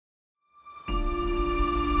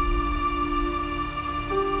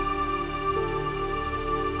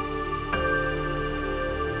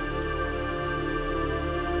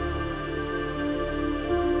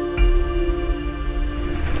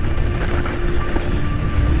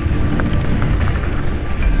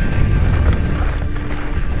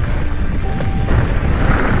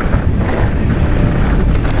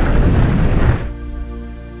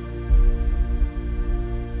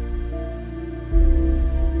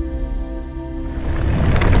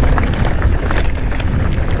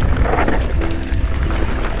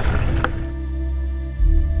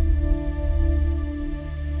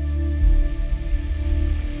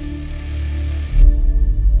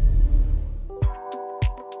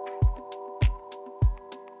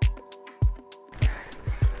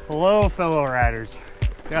Hello, fellow riders.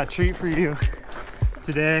 Got a treat for you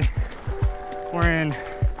today. We're in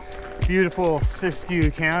beautiful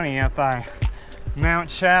Sisson County up by Mount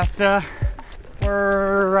Shasta.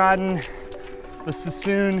 We're riding the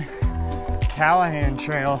Sisson Callahan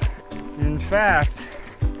trail. In fact,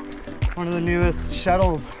 one of the newest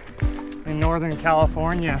shuttles in Northern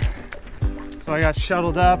California. So I got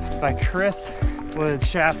shuttled up by Chris with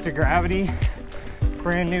Shasta Gravity.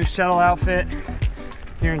 Brand new shuttle outfit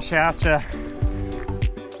here in Shasta.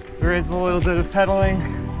 There is a little bit of pedaling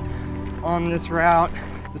on this route.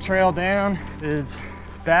 The trail down is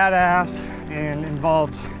badass and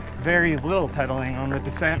involves very little pedaling on the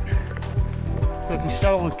descent. So if you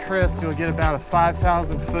shuttle with Chris, you'll get about a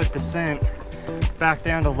 5,000 foot descent back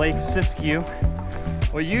down to Lake Siskiyou.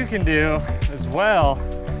 What you can do as well,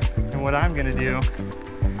 and what I'm gonna do,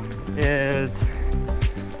 is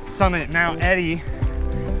summit Mount Eddy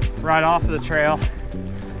right off of the trail.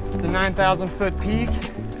 It's a 9,000 foot peak.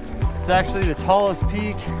 It's actually the tallest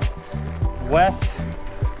peak west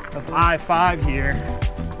of I-5 here.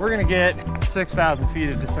 We're gonna get 6,000 feet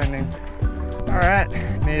of descending. All right,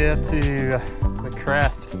 made it up to the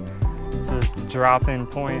crest. This is the drop-in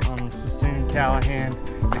point on the Sisson Callahan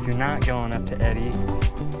if you're not going up to Eddy.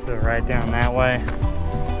 So right down that way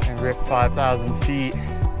and rip 5,000 feet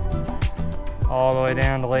all the way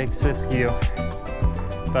down to Lake Siskiyou.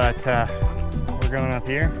 But we're going up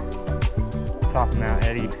here, top of Mount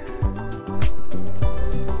Eddy.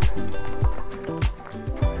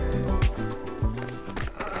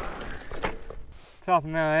 Top of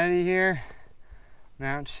Mount Eddy here,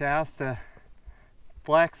 Mount Shasta,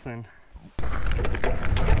 flexing.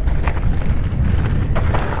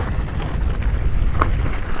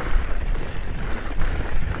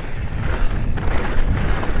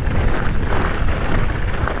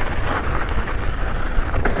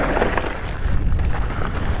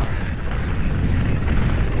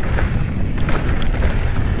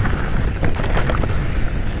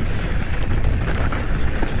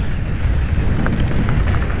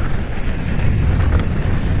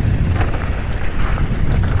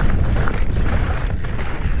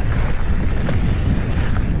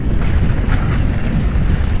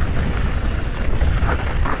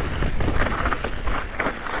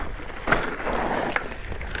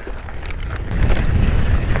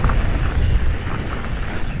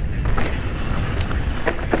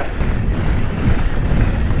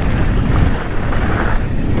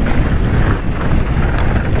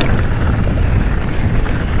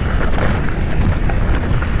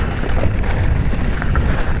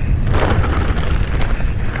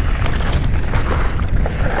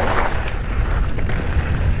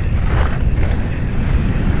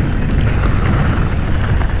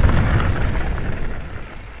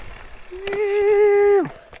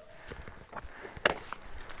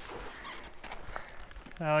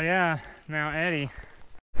 Oh yeah, Mount Eddy.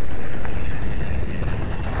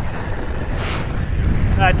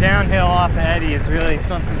 That downhill off of Eddy is really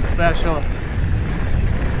something special.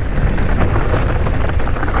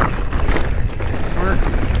 So we're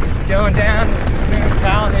going down the Sisson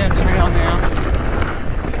Callahan trail now.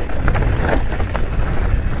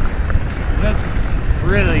 This is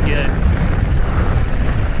really good.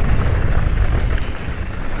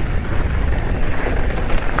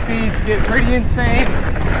 Speeds get pretty insane.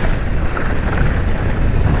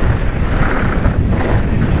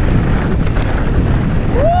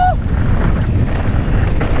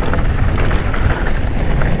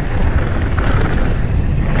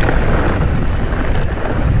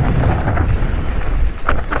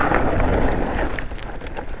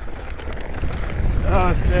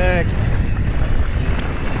 So sick.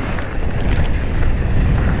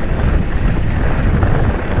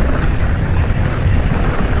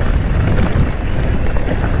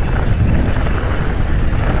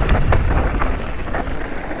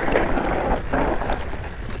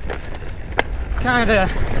 Kind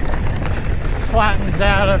of flattens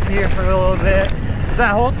out up here for a little bit.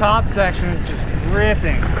 That whole top section is just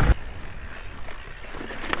ripping.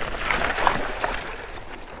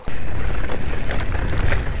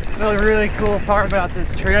 The really cool part about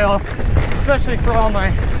this trail, especially for all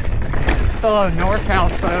my fellow NorCal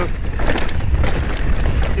folks,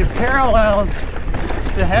 it parallels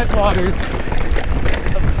the headwaters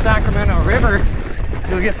of the Sacramento River, so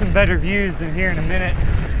you'll get some better views in here in a minute.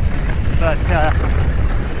 But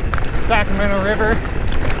Sacramento River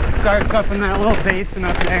starts up in that little basin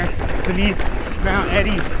up there beneath Mount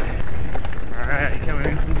Eddy. All right, coming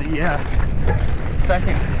into the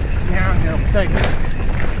second downhill segment.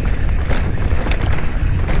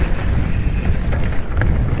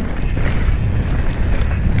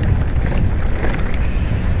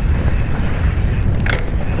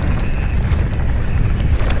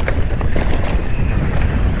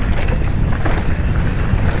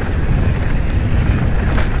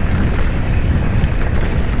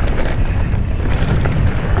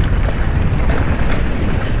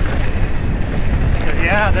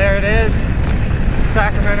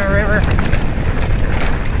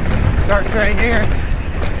 rocks right here.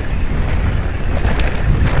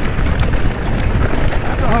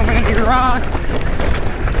 So many rocks.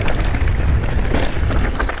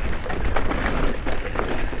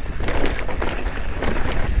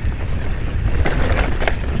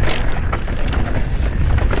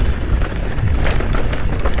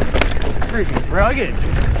 Freaking rugged.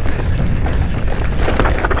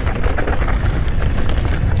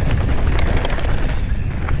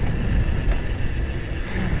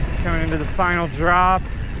 Coming into the final drop.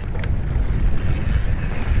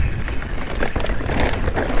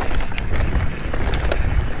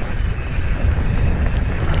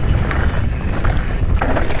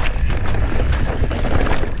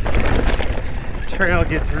 Trail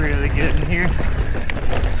gets really good in here.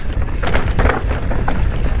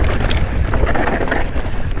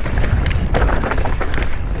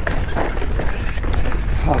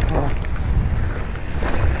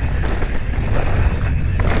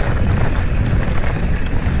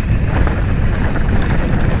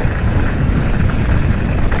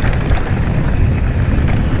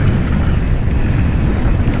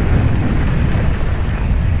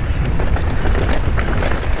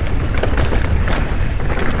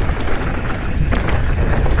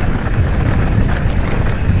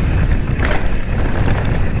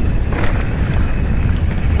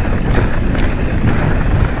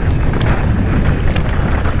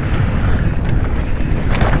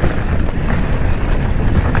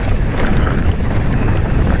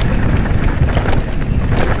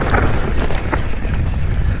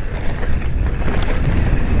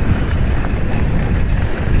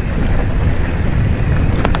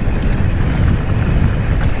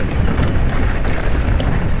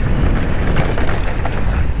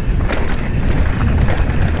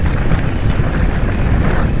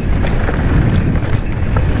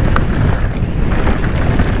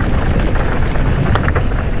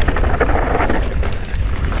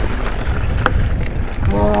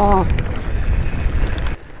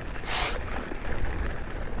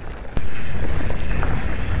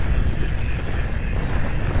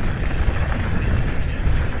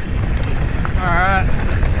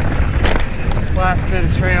 Last bit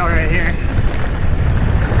of trail right here.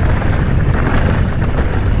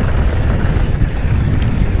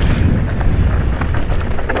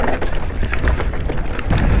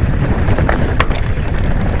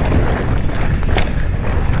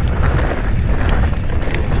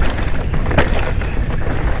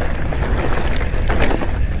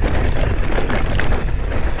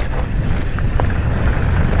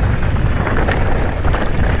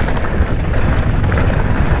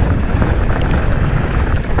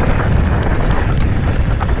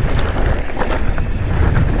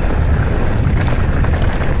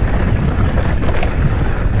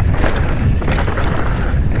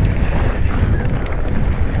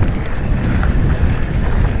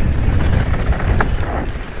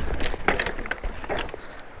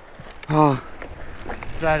 Oh,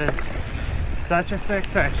 that is such a sick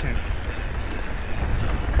section.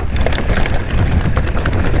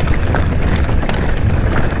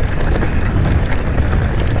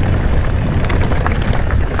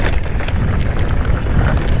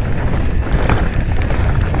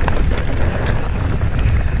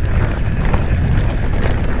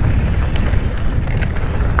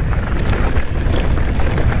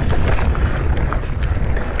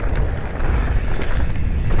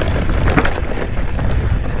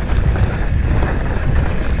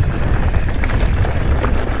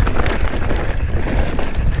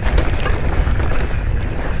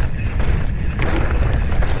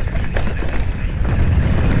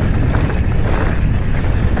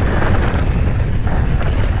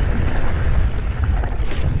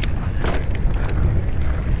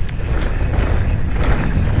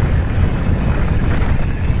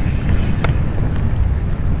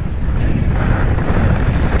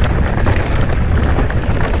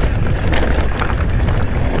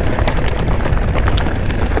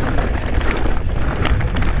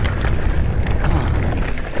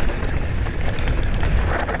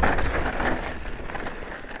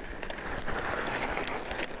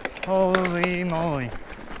 Holy moly.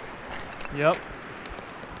 Yep.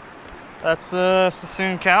 That's the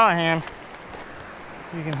Sisson Callahan.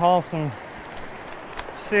 You can haul some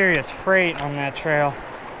serious freight on that trail.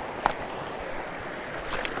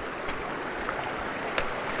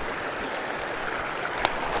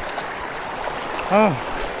 Oh.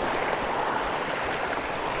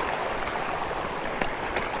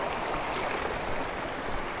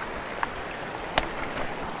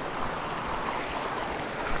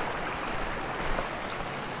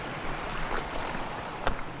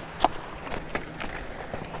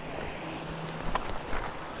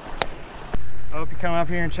 I hope you come up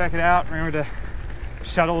here and check it out. Remember to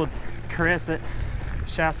shuttle with Chris at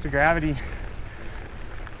Shasta Gravity.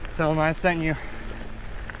 Tell him I sent you.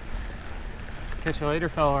 Catch you later,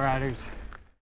 fellow riders.